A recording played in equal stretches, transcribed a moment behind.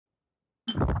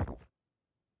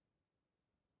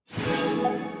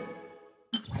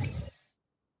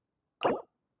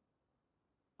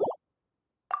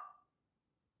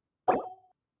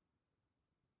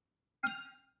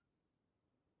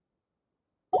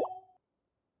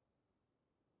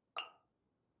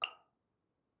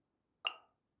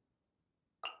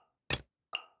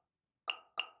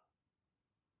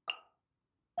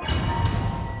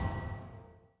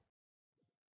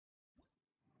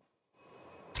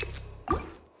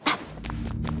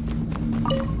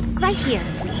right here.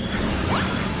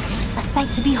 A sight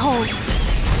to behold.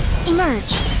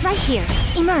 Emerge, right here.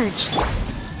 Emerge.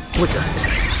 Flicker.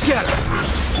 Scatter.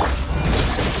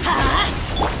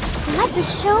 Let the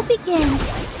show begin.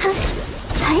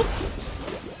 Hi.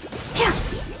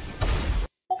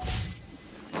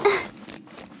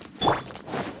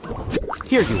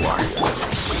 Here you are.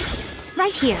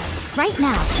 Right here, right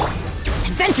now.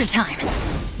 Adventure time!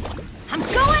 I'm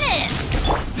going in!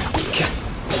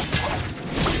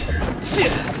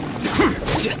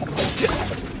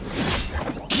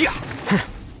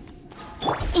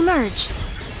 Emerge.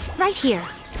 Right here.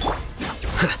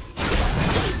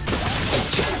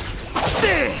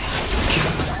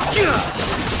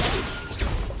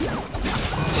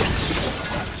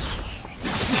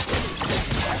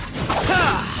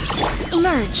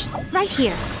 Emerge. Right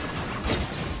here.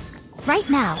 Right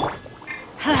now.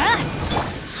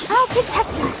 I'll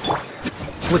protect us.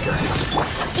 Flicker.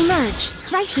 Emerge.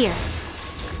 Right here.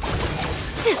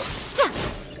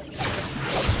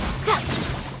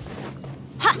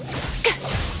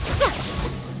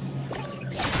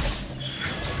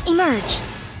 Emerge.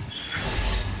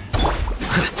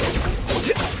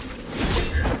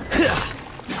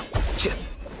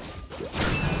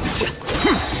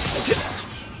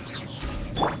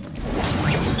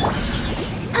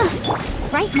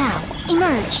 Right now.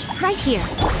 Emerge. Right here.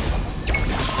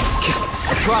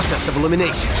 The process of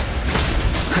elimination.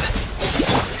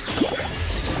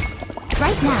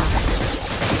 Right now.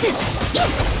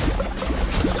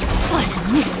 What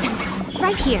a nuisance!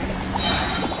 Right here.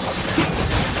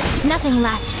 Nothing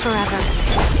lasts forever.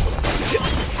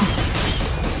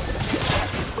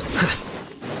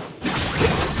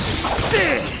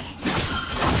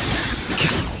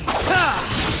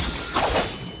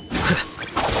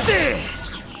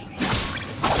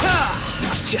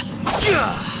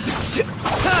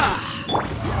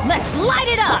 Let's light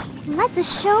it up! Let the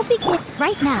show begin.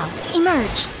 Right now.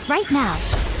 Emerge. Right now.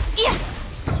 Yeah.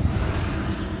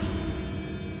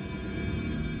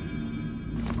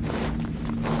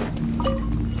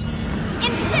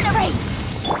 Incinerate!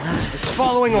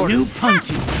 Following orders. New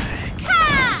punching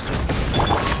bag.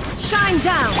 Shine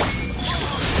down!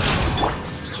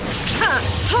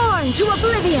 Torn to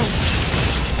oblivion!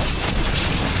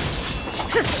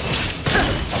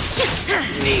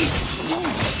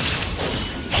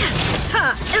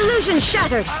 Illusion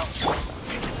shattered!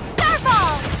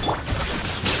 Starfall!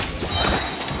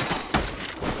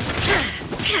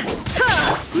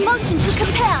 Motion to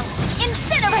compel.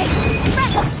 Incinerate!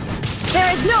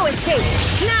 There is no escape!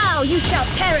 Now you shall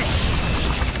perish!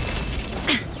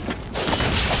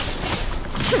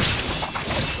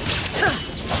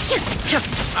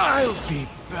 I'll be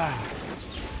back.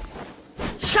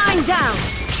 Shine down!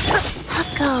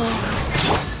 Go.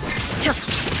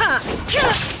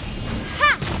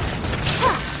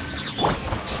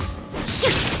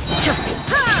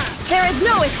 There is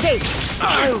no escape!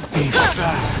 I'll be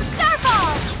back.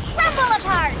 Starfall! Rumble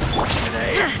apart!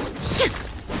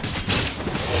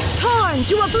 Torn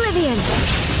to oblivion!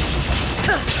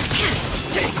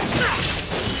 Take that.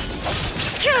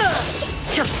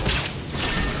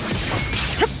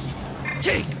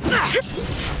 Take that.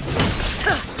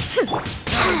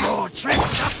 No more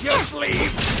tricks up your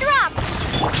sleeve. Drop!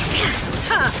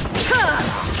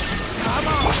 Come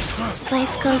on.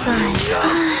 Life goes on.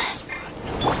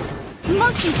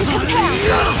 Motion to compel.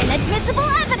 Inadmissible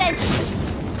evidence.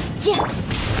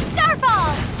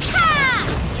 Starfall! Ha!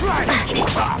 Try to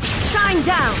keep up. Shine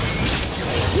down!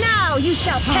 Now you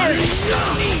shall perish!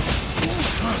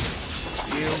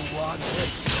 You want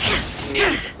this?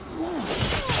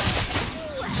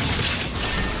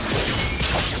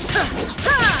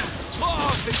 Law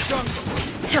of the jungle.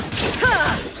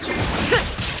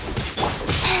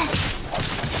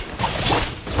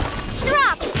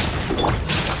 Drop!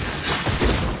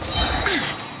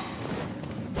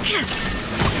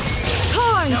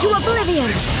 Torn to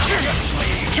oblivion!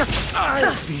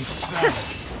 I'll be back.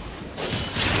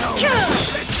 No more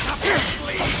tricks up your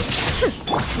sleeve.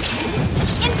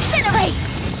 Incinerate!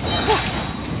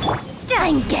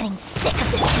 I'm getting sick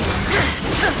of this.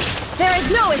 There is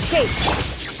no escape!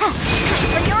 Time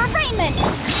for your arraignment!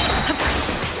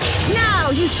 Now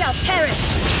you shall perish!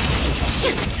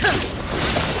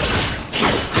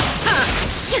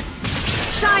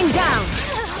 Shine down!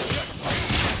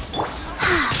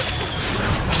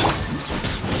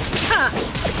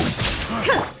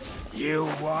 You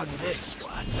won this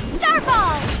one.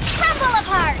 Starfall! Crumble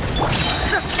apart!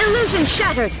 Illusion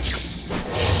shattered!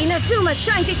 Inazuma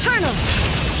shines eternal!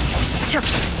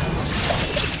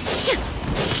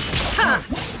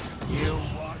 You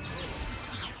won.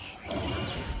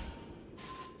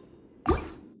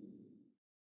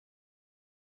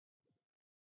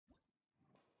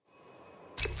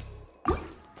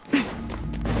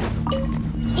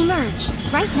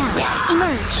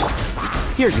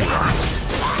 Emerge. Here you are.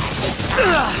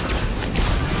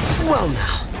 Well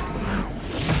now.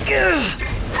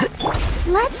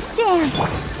 Let's dance.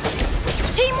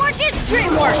 Teamwork is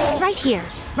dreamwork! Right here,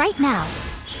 right now.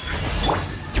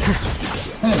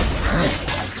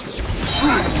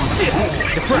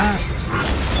 Deflect.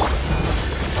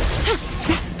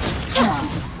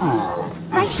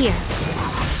 Right here.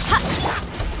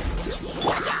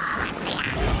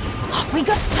 Off we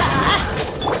go!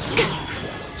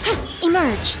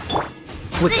 Emerge.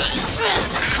 Flicker.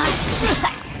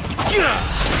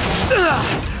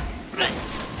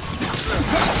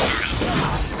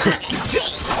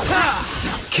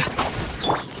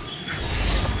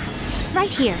 Right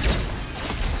here.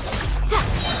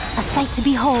 A sight to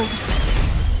behold.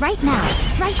 Right now,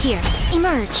 right here.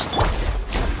 Emerge.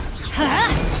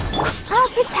 I'll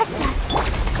protect us.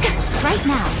 Right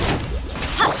now.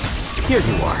 Here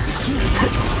you are.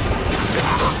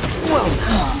 Well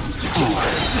now.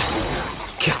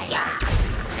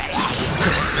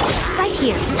 Right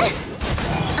here.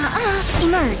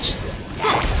 Emerge.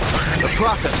 The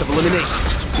process of elimination.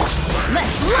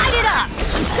 Let's light it up!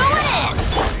 I'm going in!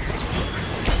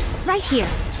 Right here.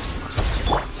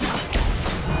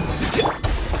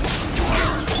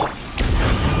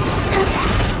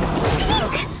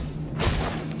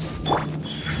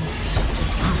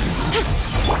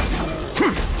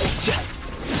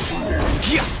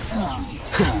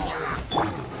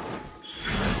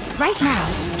 Right now.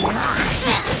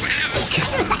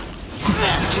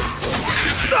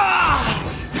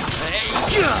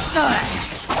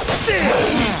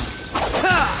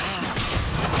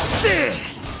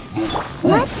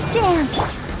 Let's dance.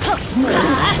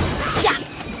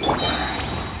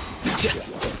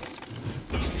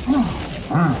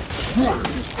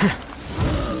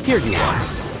 Here you are.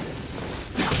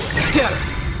 Scatter.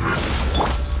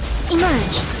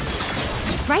 Emerge.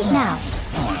 Right now.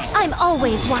 I'm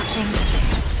always watching.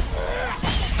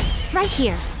 Right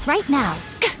here, right now.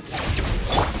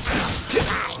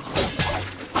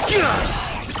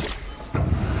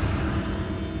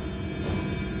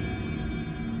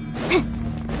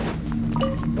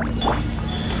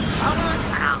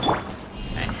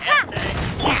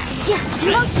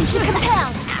 Motion to compel!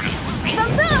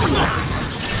 Boom!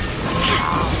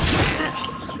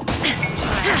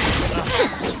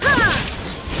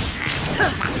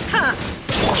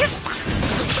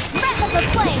 Breath of the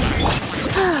flame!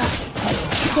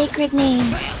 Sacred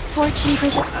name, fortune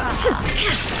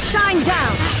Shine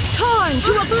down! Torn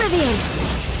to oblivion!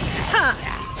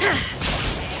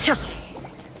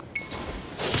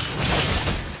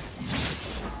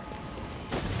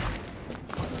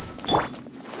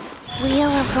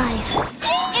 Wheel of life.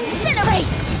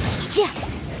 Incinerate!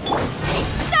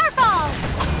 Starfall!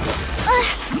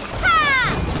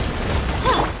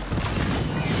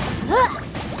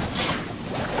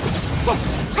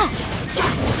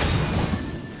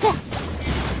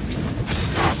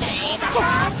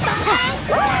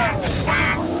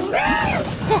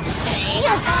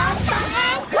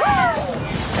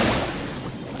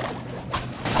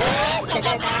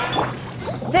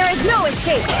 There is no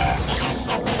escape!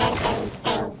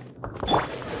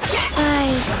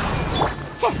 Eyes.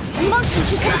 Motion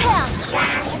to compel!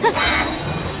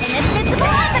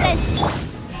 Inadmissible evidence!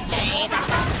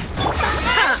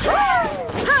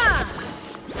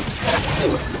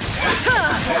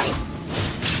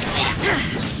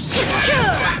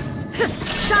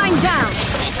 Shine down!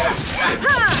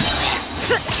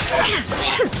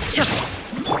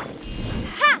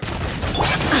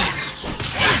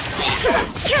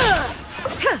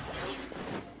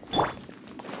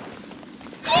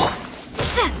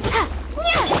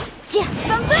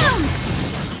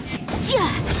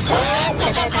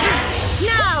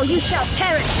 Now you shall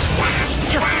perish!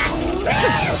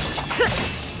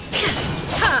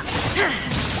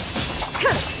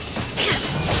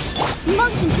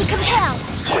 Motion to compel!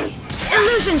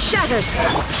 Illusion shattered!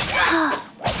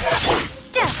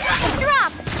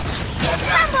 Drop!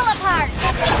 Crumble apart!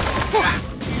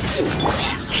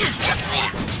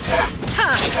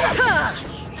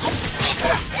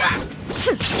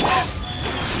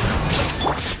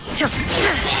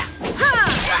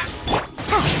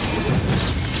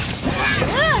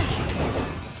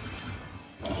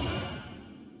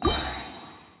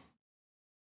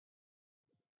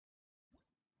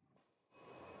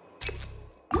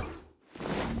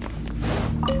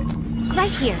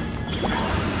 Right here.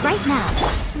 Right now.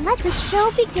 Let the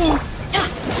show begin.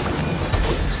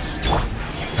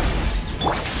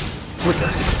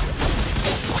 Flicker.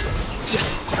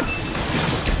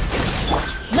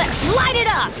 Let's light it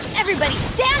up! Everybody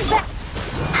stand back!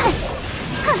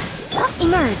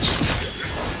 Emerge.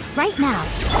 right now.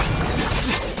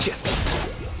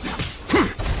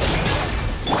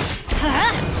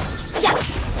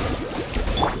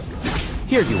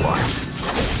 Here you are.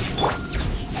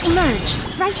 Emerge,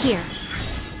 right here.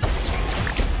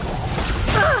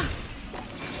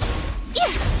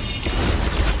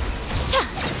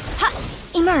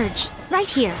 Emerge, right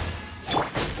here.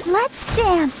 Let's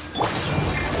dance.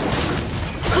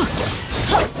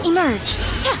 Emerge.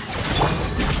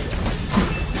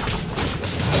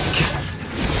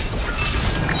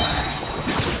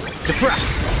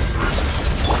 Deflect.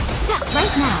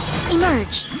 Right now.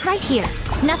 Emerge, right here.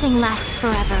 Nothing lasts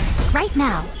forever. Right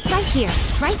now, right here,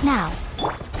 right now.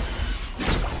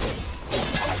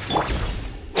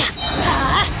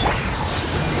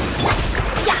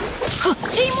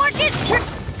 Teamwork is true.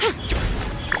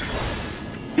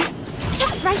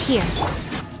 Right here.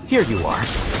 Here you are.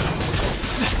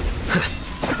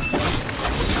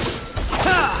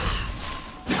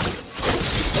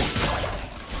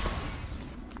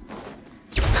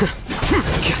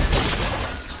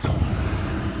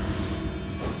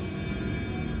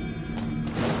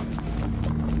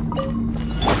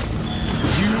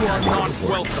 You are not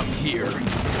welcome here.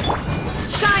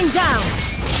 Shine down.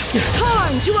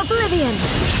 Torn to oblivion.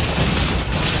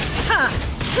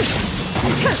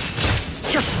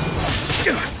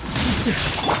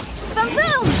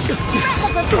 Boom! Breath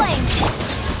of the flame.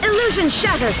 Illusion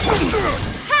shattered.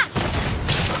 Ha!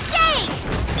 Shake!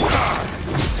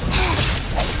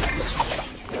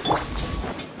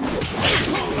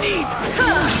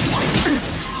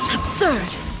 Absurd.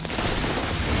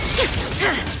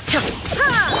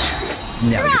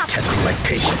 Now you're testing my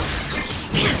patience.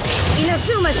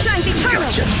 Inazuma shines eternal.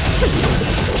 Gotcha.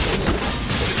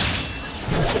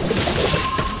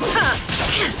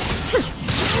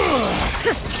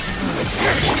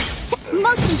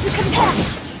 Motion to compel.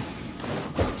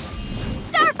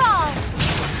 Starball!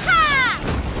 Ha!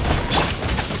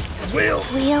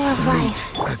 Wheel of life.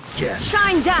 Again.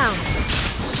 Shine down.